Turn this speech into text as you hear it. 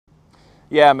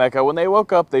Yeah, Mecca, when they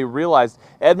woke up, they realized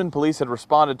Edmond police had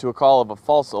responded to a call of a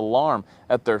false alarm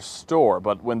at their store.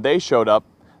 But when they showed up,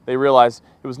 they realized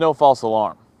it was no false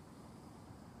alarm.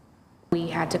 We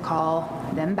had to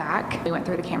call them back. We went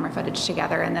through the camera footage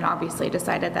together and then obviously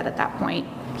decided that at that point,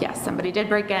 yes, somebody did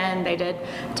break in, they did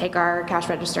take our cash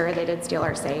register, they did steal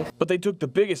our safe. But they took the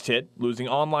biggest hit, losing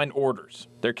online orders.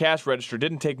 Their cash register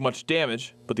didn't take much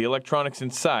damage, but the electronics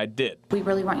inside did. We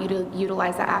really want you to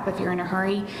utilize that app if you're in a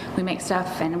hurry. We make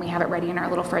stuff and we have it ready in our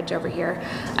little fridge over here.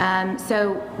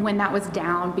 So when that was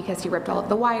down, because he ripped all of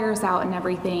the wires out and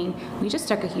everything, we just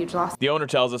took a huge loss. The owner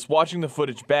tells us watching the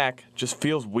footage back just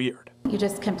feels weird. You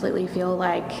just completely feel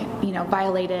like,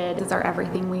 violated. This is our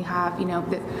everything we have.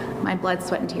 My blood,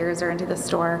 sweat, and tears are into the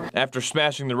store. After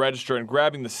smashing the register and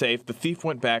grabbing the safe, the thief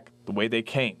went back the way they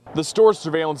came. The store's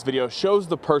surveillance video shows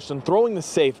the person throwing the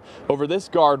safe over this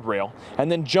guardrail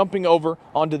and then jumping over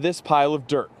onto this pile of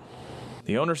dirt.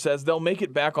 The owner says they'll make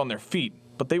it back on their feet,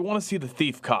 but they want to see the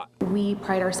thief caught. We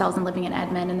pride ourselves in living in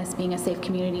Edmond and this being a safe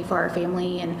community for our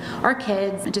family and our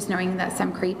kids. Just knowing that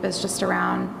some creep is just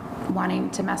around wanting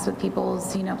to mess with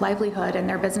people's livelihood and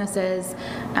their businesses,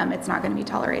 it's not going to be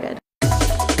tolerated.